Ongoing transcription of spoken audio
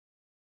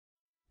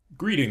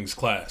Greetings,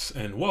 class,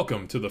 and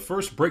welcome to the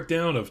first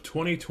breakdown of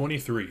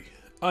 2023.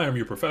 I am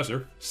your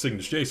professor,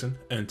 Cygnus Jason,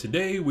 and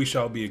today we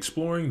shall be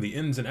exploring the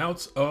ins and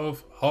outs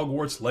of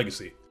Hogwarts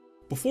Legacy.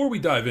 Before we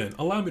dive in,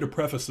 allow me to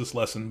preface this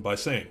lesson by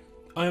saying,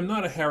 I am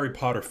not a Harry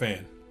Potter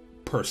fan,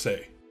 per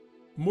se.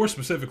 More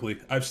specifically,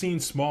 I've seen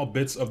small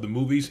bits of the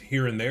movies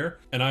here and there,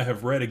 and I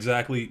have read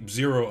exactly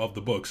 0 of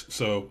the books,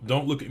 so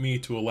don't look at me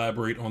to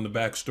elaborate on the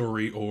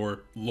backstory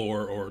or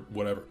lore or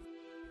whatever.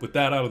 With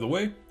that out of the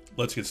way,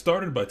 let's get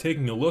started by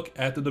taking a look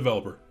at the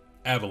developer,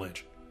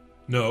 Avalanche.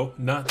 No,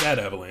 not that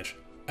Avalanche.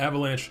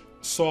 Avalanche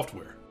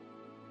Software.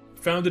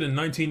 Founded in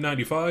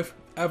 1995,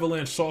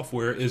 Avalanche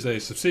Software is a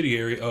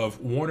subsidiary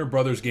of Warner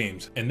Brothers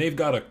Games, and they've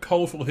got a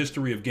colorful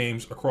history of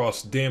games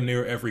across damn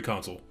near every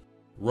console.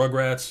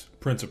 Rugrats,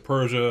 Prince of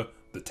Persia,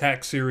 the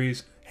Tax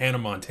series, Hannah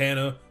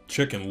Montana,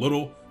 Chicken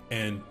Little,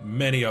 and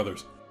many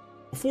others.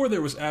 Before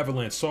there was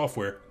Avalanche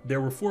Software,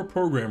 there were 4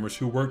 programmers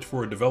who worked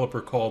for a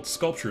developer called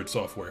Sculptured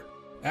Software.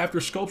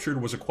 After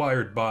Sculptured was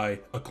acquired by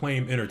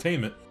Acclaim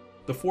Entertainment,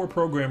 the 4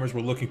 programmers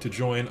were looking to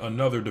join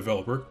another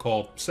developer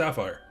called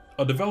Sapphire,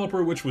 a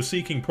developer which was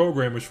seeking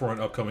programmers for an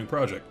upcoming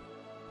project.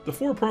 The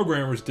 4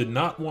 programmers did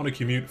not want to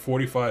commute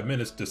 45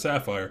 minutes to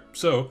Sapphire,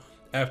 so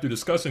after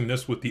discussing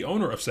this with the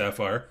owner of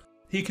Sapphire,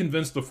 he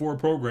convinced the 4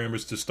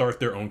 programmers to start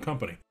their own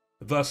company.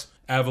 Thus,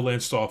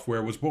 Avalanche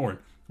Software was born,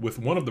 with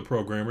one of the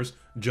programmers,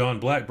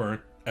 John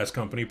Blackburn, as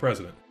company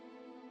president.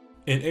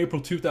 In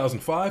April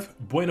 2005,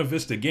 Buena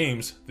Vista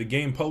Games, the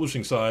game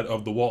publishing side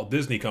of the Walt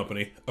Disney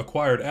Company,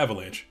 acquired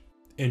Avalanche.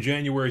 In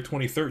January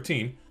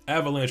 2013,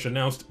 Avalanche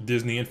announced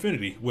Disney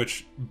Infinity,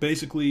 which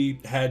basically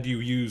had you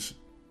use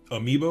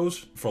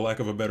amiibos, for lack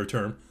of a better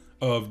term,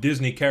 of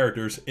Disney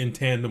characters in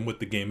tandem with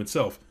the game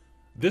itself.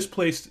 This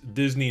placed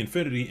Disney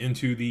Infinity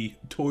into the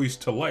Toys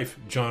to Life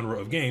genre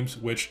of games,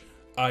 which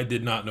I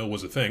did not know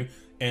was a thing,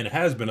 and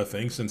has been a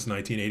thing since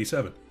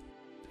 1987.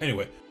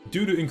 Anyway,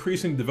 due to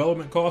increasing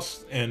development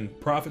costs and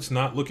profits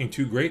not looking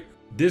too great,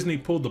 Disney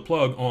pulled the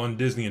plug on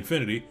Disney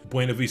Infinity,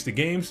 Buena Vista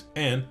Games,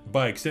 and,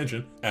 by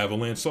extension,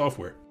 Avalanche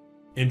Software.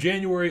 In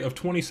January of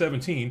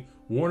 2017,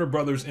 Warner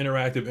Brothers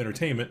Interactive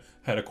Entertainment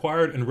had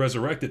acquired and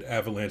resurrected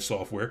Avalanche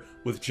Software,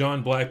 with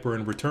John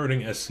Blackburn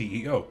returning as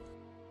CEO.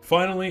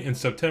 Finally, in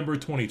September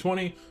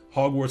 2020,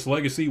 Hogwarts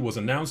Legacy was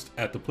announced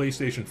at the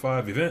PlayStation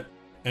 5 event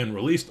and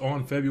released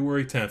on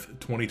February 10th,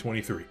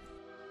 2023.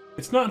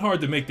 It's not hard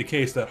to make the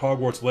case that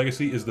Hogwarts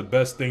Legacy is the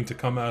best thing to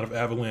come out of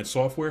Avalanche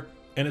Software,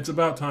 and it's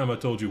about time I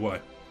told you why.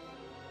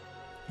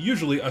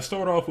 Usually, I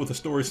start off with a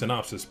story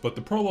synopsis, but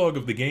the prologue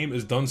of the game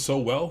is done so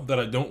well that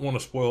I don't want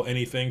to spoil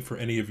anything for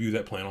any of you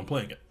that plan on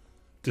playing it.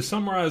 To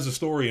summarize the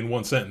story in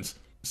one sentence,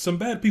 some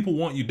bad people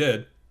want you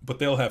dead, but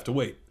they'll have to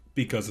wait,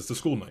 because it's a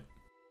school night.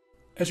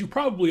 As you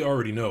probably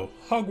already know,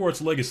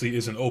 Hogwarts Legacy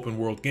is an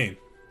open-world game.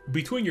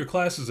 Between your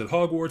classes at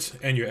Hogwarts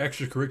and your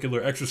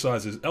extracurricular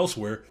exercises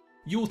elsewhere,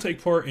 you will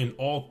take part in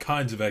all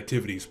kinds of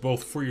activities,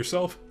 both for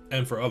yourself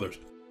and for others.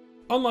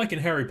 Unlike in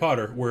Harry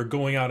Potter, where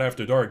going out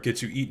after dark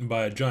gets you eaten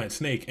by a giant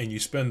snake and you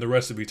spend the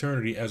rest of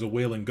eternity as a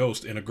wailing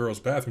ghost in a girl's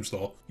bathroom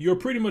stall, you're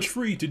pretty much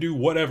free to do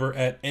whatever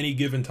at any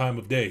given time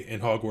of day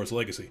in Hogwarts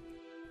Legacy.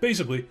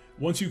 Basically,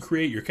 once you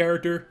create your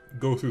character,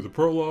 go through the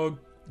prologue,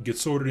 get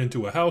sorted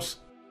into a house,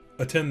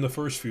 attend the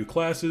first few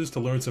classes to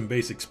learn some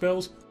basic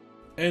spells,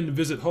 and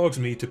visit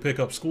Hogsmeade to pick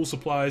up school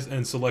supplies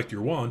and select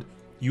your wand,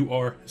 you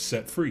are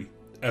set free,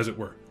 as it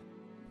were.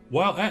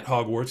 While at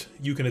Hogwarts,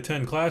 you can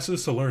attend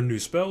classes to learn new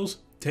spells,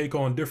 take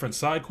on different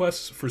side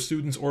quests for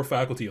students or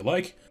faculty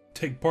alike,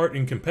 take part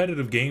in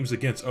competitive games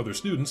against other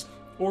students,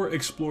 or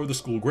explore the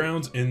school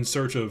grounds in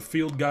search of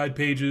field guide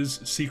pages,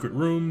 secret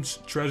rooms,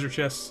 treasure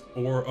chests,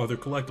 or other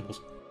collectibles.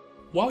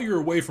 While you're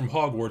away from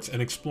Hogwarts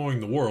and exploring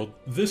the world,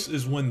 this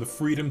is when the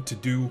freedom to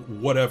do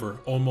whatever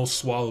almost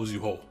swallows you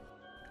whole.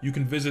 You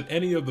can visit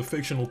any of the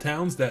fictional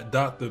towns that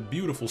dot the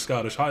beautiful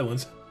Scottish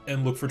Highlands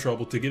and look for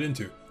trouble to get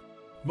into.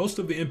 Most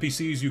of the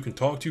NPCs you can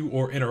talk to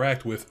or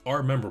interact with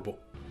are memorable.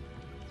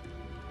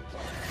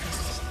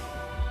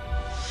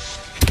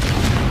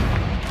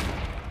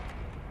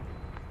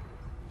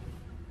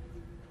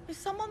 Is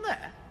someone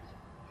there?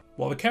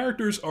 While the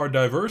characters are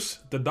diverse,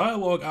 the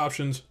dialogue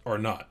options are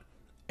not.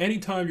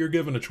 Anytime you're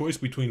given a choice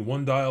between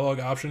one dialogue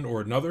option or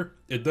another,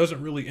 it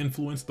doesn't really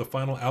influence the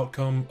final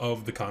outcome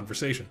of the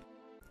conversation.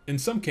 In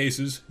some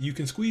cases, you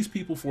can squeeze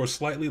people for a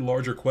slightly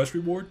larger quest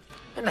reward.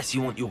 Unless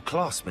you want your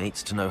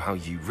classmates to know how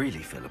you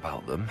really feel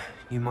about them,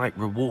 you might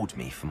reward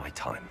me for my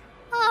time.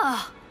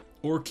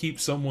 Or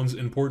keep someone's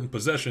important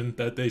possession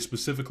that they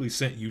specifically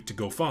sent you to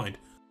go find,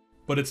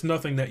 but it's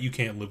nothing that you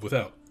can't live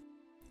without.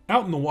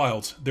 Out in the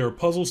wilds, there are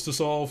puzzles to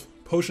solve,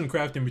 potion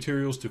crafting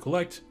materials to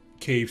collect,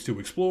 caves to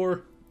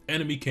explore,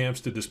 enemy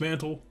camps to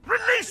dismantle,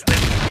 Release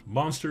me!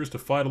 monsters to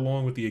fight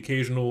along with the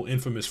occasional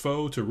infamous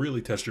foe to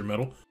really test your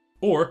mettle,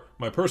 or,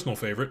 my personal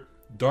favorite,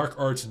 dark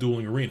arts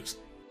dueling arenas.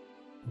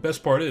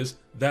 Best part is,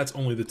 that's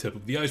only the tip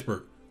of the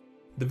iceberg.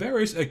 The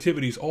various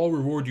activities all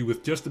reward you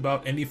with just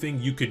about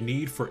anything you could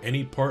need for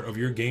any part of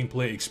your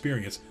gameplay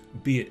experience,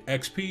 be it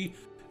XP,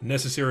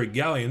 necessary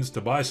galleons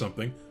to buy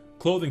something,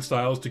 clothing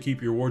styles to keep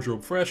your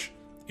wardrobe fresh,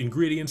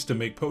 ingredients to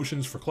make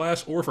potions for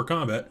class or for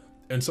combat,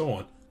 and so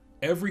on.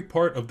 Every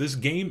part of this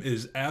game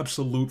is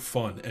absolute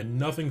fun, and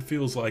nothing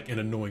feels like an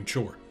annoying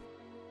chore.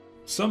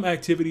 Some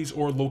activities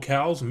or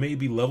locales may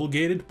be level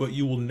gated, but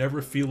you will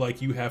never feel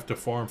like you have to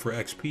farm for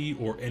XP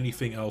or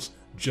anything else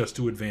just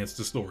to advance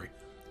the story.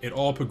 It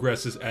all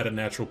progresses at a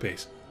natural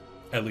pace.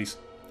 At least,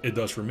 it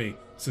does for me,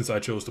 since I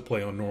chose to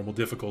play on normal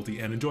difficulty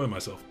and enjoy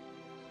myself.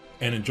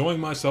 And enjoying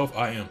myself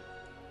I am.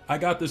 I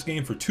got this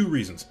game for 2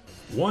 reasons.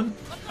 1,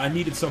 I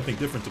needed something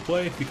different to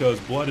play because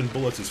blood and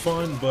bullets is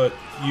fun, but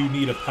you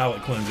need a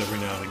palate cleanse every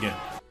now and again.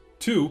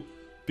 2,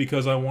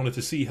 because I wanted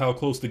to see how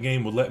close the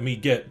game would let me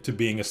get to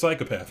being a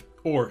psychopath.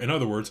 Or, in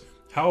other words,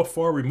 how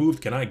far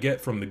removed can I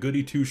get from the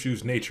goody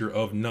two-shoes nature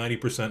of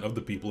 90% of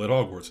the people at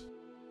Hogwarts.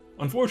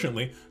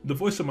 Unfortunately, the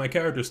voice of my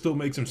character still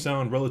makes him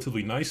sound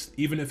relatively nice,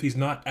 even if he's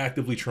not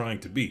actively trying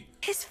to be.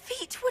 His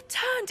feet were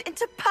turned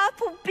into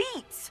purple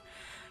beets.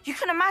 You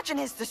can imagine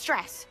his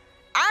distress.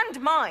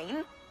 And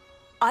mine.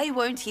 I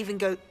won't even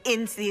go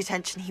into the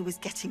attention he was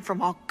getting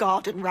from our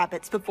garden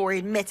rabbits before he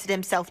admitted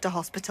himself to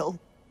hospital.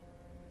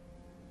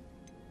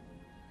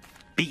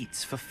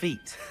 Beats for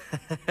feet.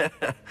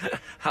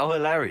 How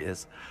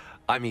hilarious.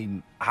 I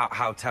mean,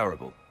 how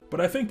terrible.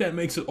 But I think that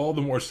makes it all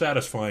the more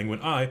satisfying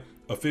when I,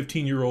 a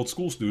 15-year-old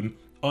school student,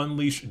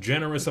 unleash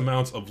generous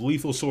amounts of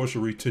lethal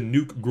sorcery to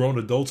nuke grown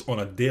adults on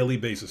a daily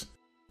basis.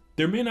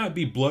 There may not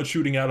be blood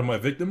shooting out of my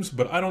victims,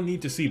 but I don't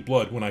need to see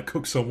blood when I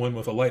cook someone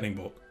with a lightning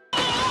bolt.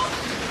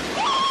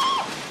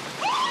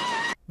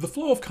 The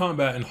flow of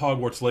combat in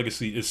Hogwarts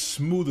Legacy is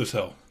smooth as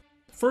hell.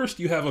 First,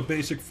 you have a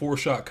basic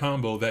 4-shot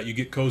combo that you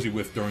get cozy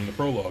with during the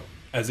prologue,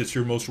 as it's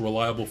your most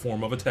reliable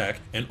form of attack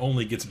and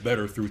only gets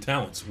better through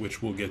talents,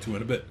 which we'll get to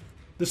in a bit.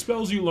 The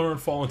spells you learn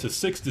fall into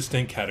 6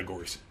 distinct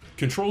categories: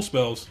 control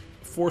spells,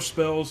 force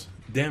spells,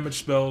 damage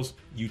spells,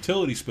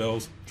 utility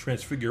spells,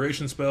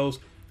 transfiguration spells,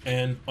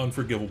 and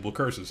unforgivable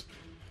curses.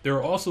 There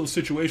are also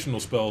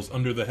situational spells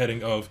under the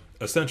heading of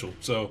essential,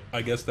 so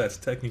I guess that's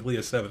technically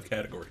a 7th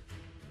category.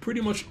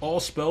 Pretty much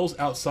all spells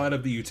outside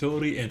of the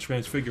utility and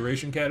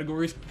transfiguration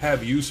categories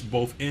have use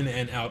both in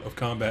and out of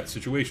combat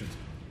situations.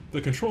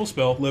 The control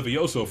spell,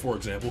 Levioso for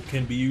example,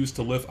 can be used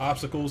to lift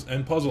obstacles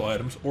and puzzle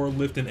items or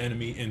lift an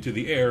enemy into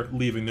the air,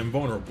 leaving them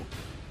vulnerable.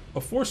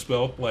 A force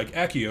spell, like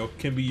Accio,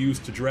 can be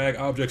used to drag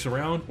objects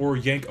around or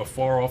yank a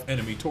far-off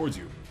enemy towards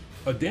you.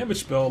 A damage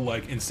spell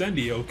like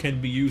Incendio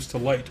can be used to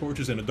light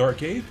torches in a dark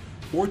cave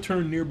or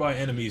turn nearby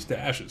enemies to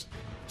ashes.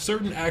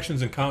 Certain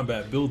actions in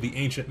combat build the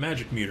Ancient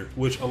Magic meter,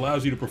 which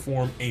allows you to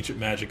perform Ancient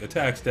Magic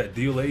attacks that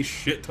deal a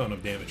shit ton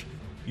of damage,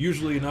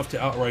 usually enough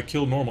to outright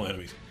kill normal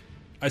enemies.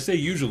 I say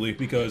usually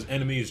because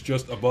enemies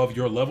just above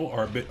your level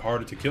are a bit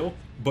harder to kill,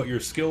 but your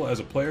skill as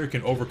a player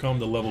can overcome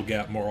the level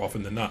gap more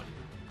often than not.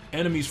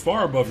 Enemies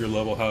far above your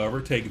level,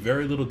 however, take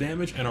very little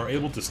damage and are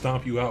able to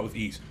stomp you out with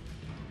ease.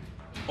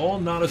 All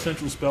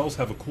non-essential spells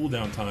have a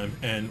cooldown time,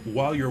 and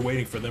while you're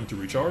waiting for them to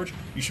recharge,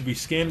 you should be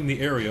scanning the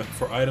area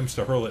for items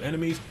to hurl at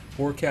enemies,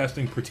 or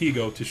casting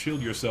Protego to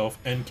shield yourself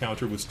and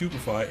counter with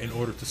Stupefy in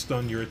order to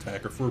stun your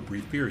attacker for a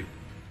brief period.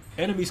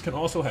 Enemies can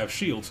also have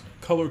shields,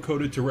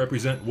 color-coded to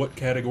represent what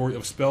category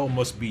of spell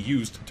must be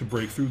used to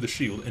break through the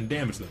shield and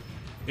damage them.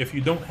 If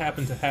you don't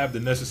happen to have the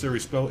necessary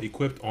spell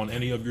equipped on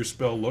any of your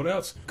spell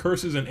loadouts,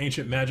 curses and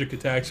ancient magic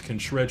attacks can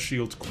shred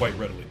shields quite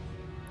readily.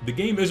 The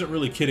game isn't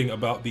really kidding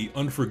about the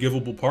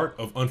unforgivable part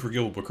of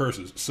unforgivable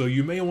curses, so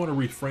you may want to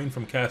refrain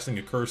from casting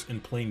a curse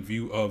in plain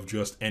view of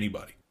just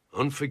anybody.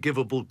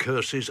 Unforgivable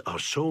curses are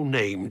so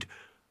named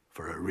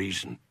for a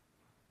reason.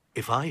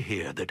 If I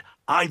hear that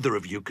either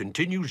of you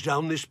continues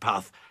down this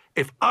path,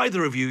 if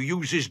either of you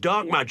uses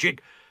dark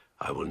magic,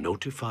 I will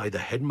notify the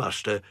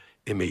headmaster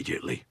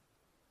immediately.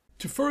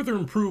 To further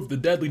improve the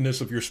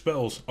deadliness of your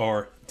spells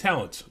are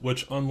talents,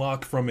 which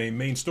unlock from a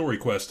main story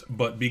quest,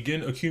 but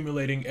begin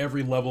accumulating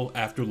every level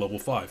after level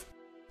 5.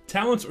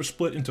 Talents are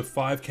split into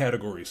 5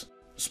 categories: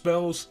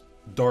 spells,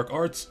 dark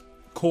arts,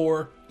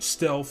 core,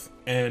 stealth,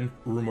 and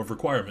room of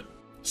requirement.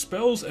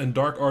 Spells and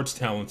dark arts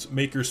talents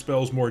make your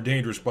spells more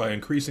dangerous by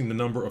increasing the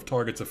number of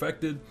targets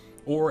affected,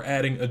 or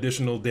adding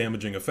additional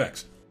damaging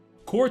effects.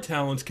 Core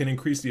talents can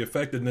increase the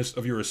effectiveness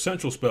of your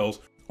essential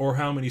spells, or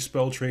how many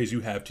spell trays you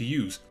have to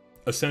use,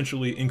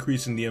 essentially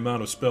increasing the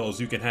amount of spells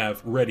you can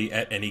have ready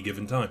at any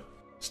given time.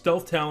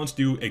 Stealth talents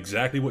do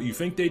exactly what you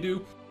think they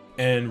do,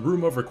 and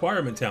room of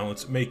requirement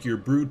talents make your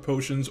brewed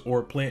potions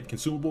or plant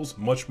consumables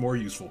much more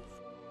useful.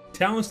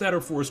 Talents that are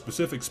for a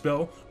specific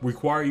spell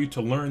require you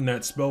to learn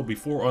that spell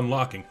before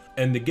unlocking,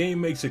 and the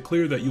game makes it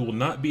clear that you will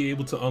not be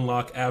able to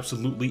unlock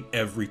absolutely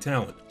every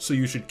talent, so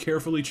you should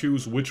carefully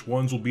choose which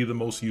ones will be the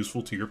most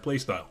useful to your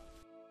playstyle.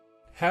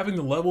 Having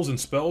the levels and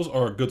spells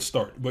are a good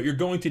start, but you're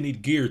going to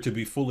need gear to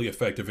be fully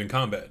effective in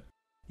combat.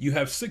 You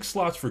have 6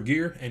 slots for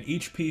gear, and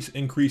each piece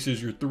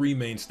increases your 3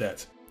 main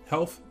stats: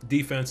 health,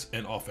 defense,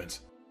 and offense.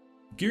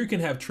 Gear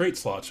can have trait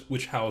slots,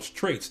 which house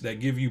traits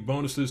that give you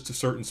bonuses to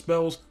certain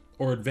spells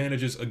or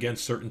advantages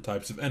against certain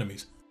types of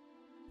enemies.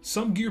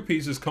 Some gear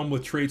pieces come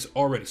with traits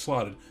already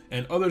slotted,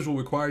 and others will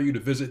require you to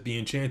visit the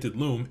Enchanted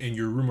Loom in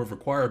your room of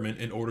requirement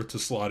in order to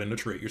slot in a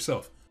trait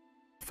yourself.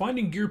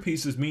 Finding gear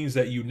pieces means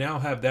that you now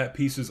have that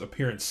piece's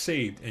appearance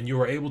saved, and you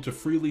are able to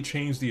freely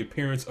change the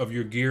appearance of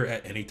your gear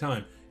at any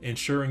time,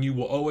 ensuring you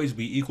will always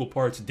be equal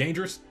parts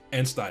dangerous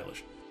and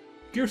stylish.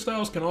 Gear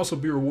styles can also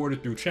be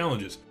rewarded through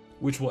challenges,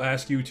 which will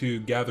ask you to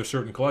gather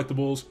certain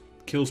collectibles,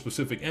 kill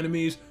specific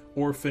enemies,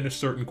 or finish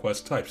certain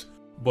quest types,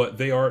 but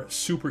they are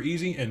super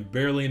easy and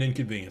barely an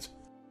inconvenience.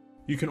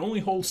 You can only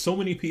hold so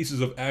many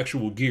pieces of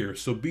actual gear,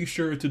 so be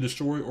sure to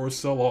destroy or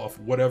sell off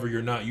whatever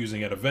you're not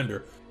using at a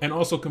vendor, and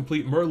also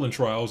complete Merlin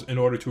trials in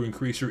order to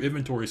increase your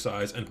inventory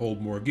size and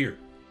hold more gear.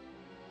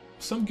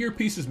 Some gear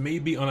pieces may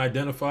be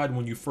unidentified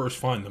when you first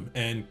find them,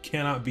 and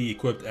cannot be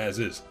equipped as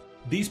is.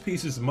 These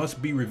pieces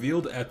must be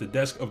revealed at the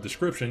desk of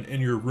description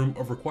in your room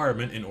of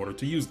requirement in order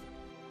to use them.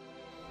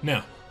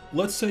 Now,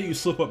 let's say you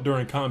slip up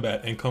during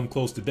combat and come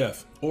close to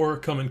death, or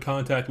come in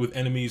contact with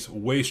enemies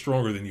way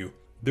stronger than you.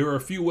 There are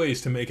a few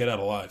ways to make it out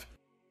alive.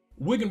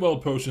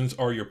 Wiggenweld potions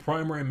are your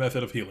primary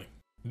method of healing.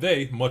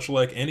 They, much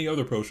like any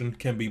other potion,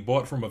 can be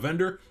bought from a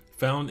vendor,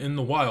 found in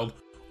the wild,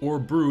 or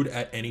brewed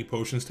at any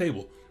potions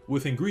table,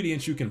 with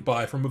ingredients you can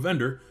buy from a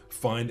vendor,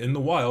 find in the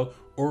wild,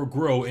 or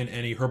grow in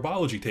any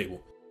herbology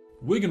table.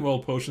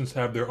 Wiggenweld potions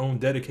have their own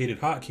dedicated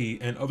hotkey,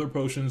 and other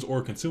potions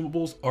or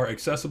consumables are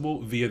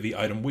accessible via the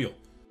item wheel.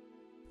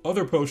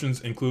 Other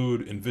potions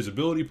include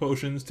invisibility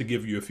potions to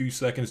give you a few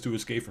seconds to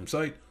escape from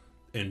sight,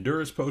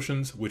 endurance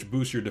potions which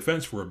boost your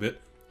defense for a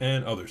bit,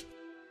 and others.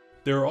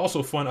 There are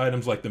also fun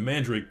items like the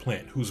mandrake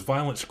plant, whose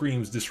violent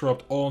screams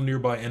disrupt all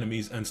nearby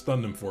enemies and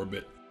stun them for a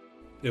bit.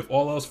 If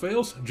all else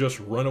fails, just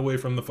run away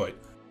from the fight.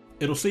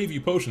 It'll save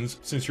you potions,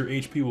 since your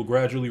HP will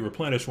gradually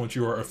replenish once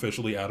you are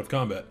officially out of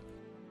combat.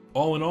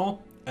 All in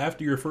all,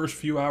 after your first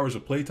few hours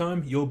of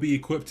playtime, you'll be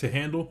equipped to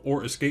handle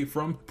or escape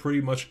from pretty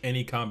much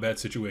any combat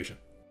situation.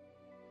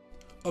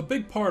 A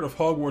big part of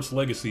Hogwarts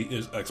Legacy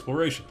is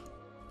exploration.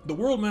 The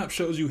world map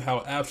shows you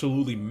how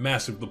absolutely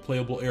massive the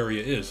playable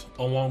area is,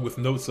 along with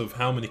notes of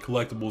how many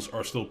collectibles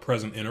are still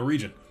present in a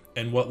region,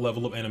 and what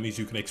level of enemies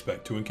you can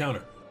expect to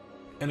encounter.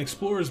 An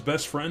explorer's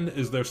best friend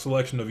is their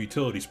selection of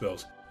utility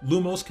spells.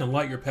 Lumos can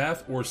light your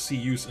path or see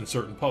use in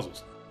certain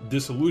puzzles.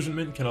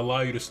 Disillusionment can allow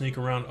you to sneak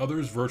around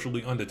others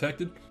virtually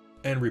undetected,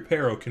 and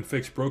Reparo can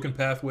fix broken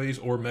pathways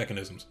or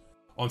mechanisms.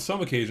 On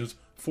some occasions,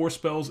 force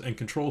spells and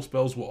control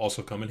spells will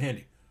also come in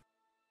handy.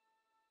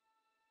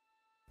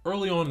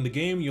 Early on in the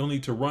game, you'll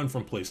need to run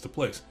from place to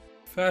place.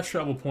 Fast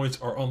travel points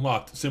are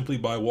unlocked simply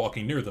by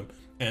walking near them,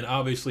 and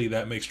obviously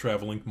that makes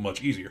traveling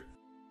much easier.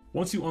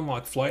 Once you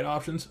unlock flight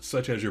options,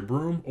 such as your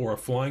broom or a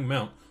flying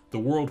mount, the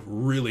world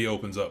really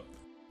opens up.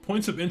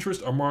 Points of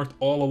interest are marked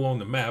all along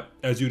the map,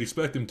 as you'd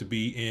expect them to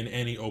be in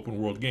any open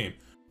world game,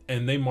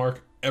 and they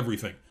mark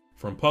everything,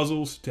 from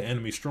puzzles to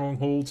enemy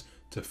strongholds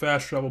to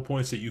fast travel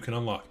points that you can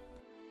unlock.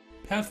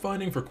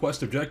 Pathfinding for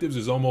quest objectives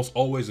is almost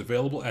always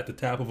available at the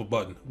tap of a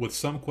button, with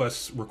some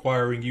quests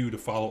requiring you to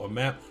follow a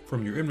map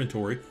from your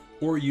inventory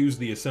or use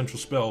the essential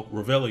spell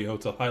Revelio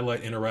to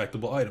highlight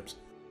interactable items.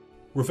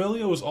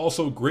 Revelio is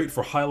also great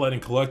for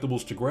highlighting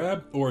collectibles to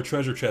grab or a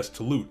treasure chest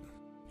to loot.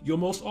 You'll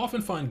most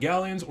often find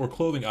galleons or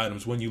clothing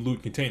items when you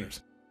loot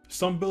containers.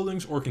 Some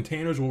buildings or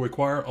containers will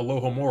require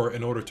Alohomora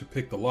in order to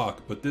pick the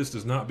lock, but this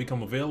does not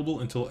become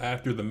available until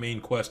after the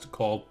main quest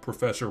called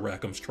Professor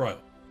Rackham's Trial.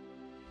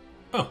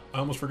 Oh, I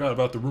almost forgot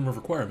about the Room of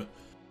Requirement.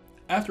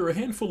 After a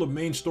handful of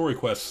main story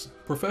quests,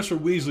 Professor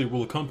Weasley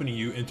will accompany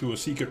you into a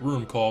secret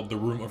room called the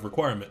Room of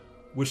Requirement,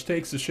 which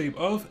takes the shape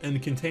of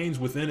and contains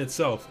within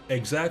itself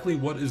exactly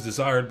what is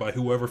desired by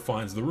whoever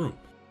finds the room.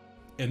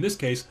 In this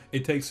case,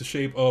 it takes the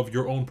shape of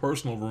your own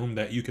personal room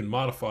that you can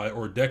modify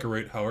or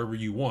decorate however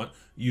you want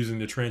using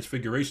the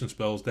transfiguration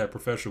spells that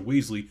Professor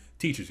Weasley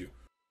teaches you.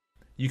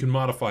 You can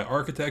modify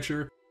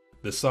architecture,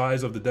 the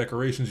size of the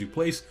decorations you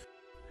place,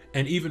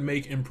 and even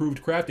make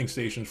improved crafting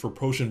stations for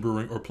potion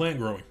brewing or plant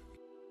growing.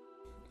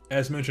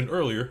 As mentioned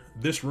earlier,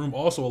 this room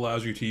also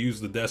allows you to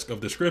use the desk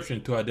of description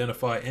to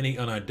identify any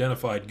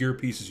unidentified gear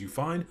pieces you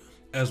find,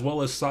 as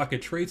well as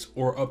socket traits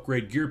or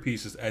upgrade gear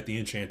pieces at the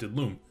enchanted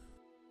loom.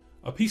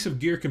 A piece of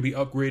gear can be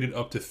upgraded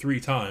up to 3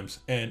 times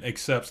and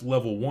accepts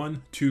level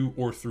 1, 2,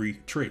 or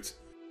 3 traits.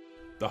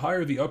 The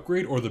higher the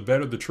upgrade or the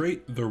better the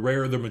trait, the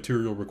rarer the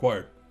material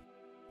required.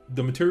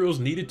 The materials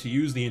needed to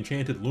use the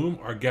enchanted loom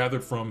are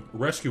gathered from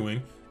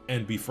rescuing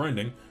and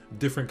befriending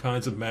different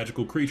kinds of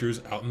magical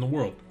creatures out in the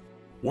world.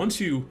 Once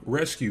you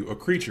rescue a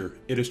creature,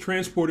 it is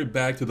transported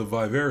back to the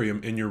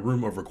vivarium in your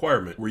Room of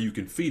Requirement, where you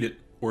can feed it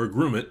or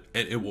groom it,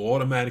 and it will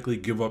automatically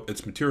give up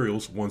its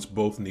materials once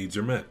both needs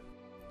are met.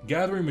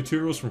 Gathering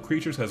materials from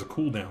creatures has a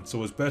cooldown,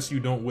 so it's best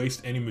you don't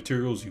waste any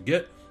materials you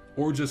get,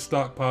 or just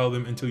stockpile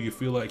them until you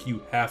feel like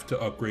you have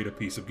to upgrade a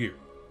piece of gear.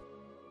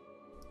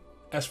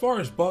 As far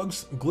as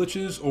bugs,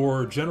 glitches,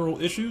 or general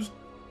issues,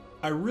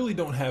 I really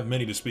don't have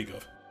many to speak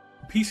of.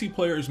 PC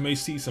players may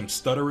see some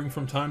stuttering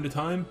from time to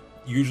time,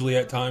 usually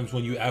at times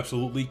when you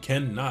absolutely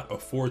cannot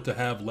afford to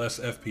have less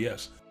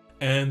FPS,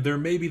 and there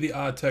may be the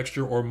odd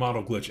texture or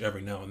model glitch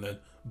every now and then,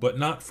 but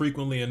not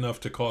frequently enough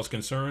to cause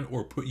concern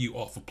or put you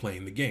off of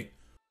playing the game.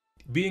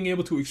 Being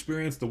able to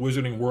experience the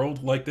Wizarding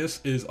World like this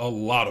is a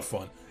lot of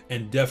fun,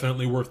 and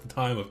definitely worth the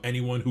time of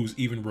anyone who's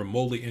even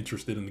remotely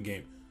interested in the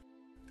game.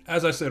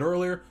 As I said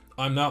earlier,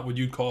 I'm not what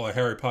you'd call a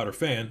Harry Potter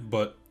fan,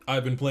 but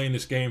I've been playing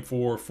this game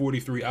for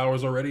 43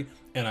 hours already,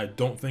 and I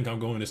don't think I'm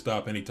going to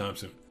stop anytime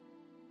soon.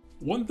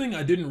 One thing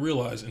I didn't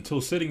realize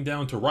until sitting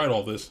down to write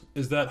all this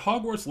is that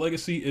Hogwarts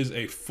Legacy is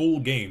a full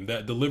game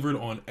that delivered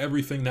on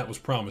everything that was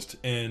promised,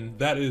 and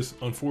that is,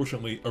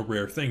 unfortunately, a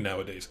rare thing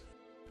nowadays.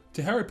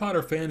 To Harry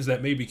Potter fans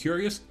that may be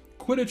curious,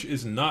 Quidditch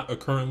is not a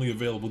currently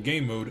available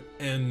game mode,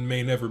 and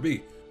may never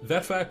be.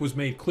 That fact was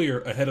made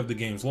clear ahead of the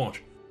game's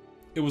launch.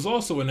 It was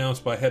also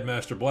announced by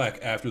Headmaster Black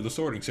after the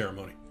sorting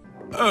ceremony.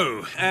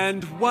 Oh,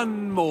 and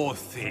one more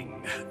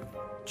thing.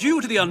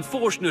 Due to the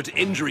unfortunate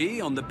injury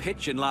on the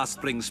pitch in last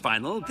spring's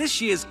final, this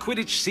year's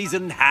Quidditch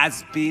season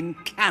has been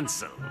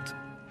cancelled.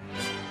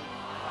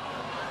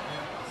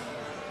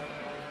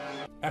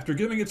 After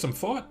giving it some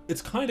thought,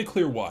 it's kinda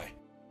clear why.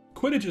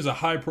 Quidditch is a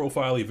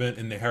high-profile event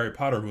in the Harry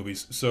Potter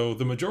movies, so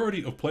the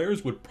majority of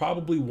players would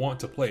probably want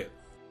to play it.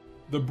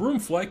 The broom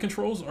flight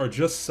controls are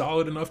just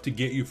solid enough to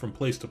get you from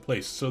place to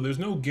place, so there's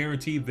no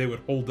guarantee they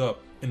would hold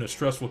up in a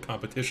stressful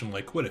competition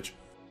like Quidditch.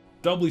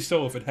 Doubly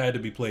so if it had to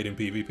be played in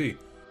PvP.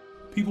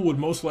 People would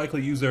most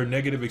likely use their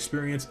negative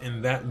experience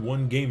in that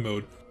one game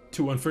mode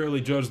to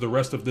unfairly judge the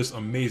rest of this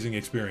amazing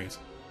experience.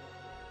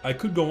 I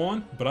could go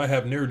on, but I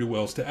have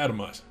ne'er-do-wells to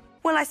atomize.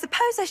 Well, I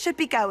suppose I should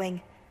be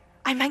going.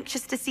 I'm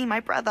anxious to see my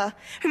brother,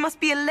 who must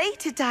be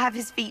elated to have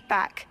his feet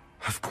back.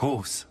 Of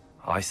course.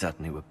 I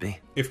certainly would be.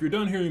 If you're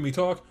done hearing me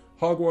talk,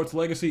 Hogwarts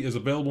Legacy is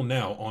available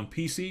now on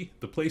PC,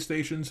 the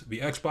PlayStations, the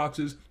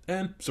Xboxes,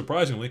 and,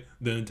 surprisingly,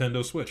 the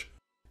Nintendo Switch.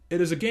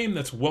 It is a game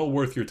that's well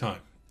worth your time.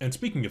 And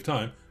speaking of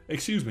time,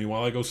 excuse me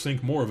while I go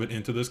sink more of it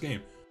into this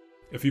game.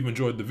 If you've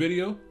enjoyed the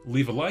video,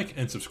 leave a like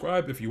and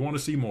subscribe if you want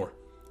to see more.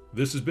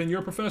 This has been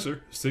your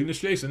professor, Cygnus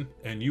Jason,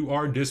 and you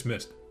are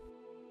dismissed.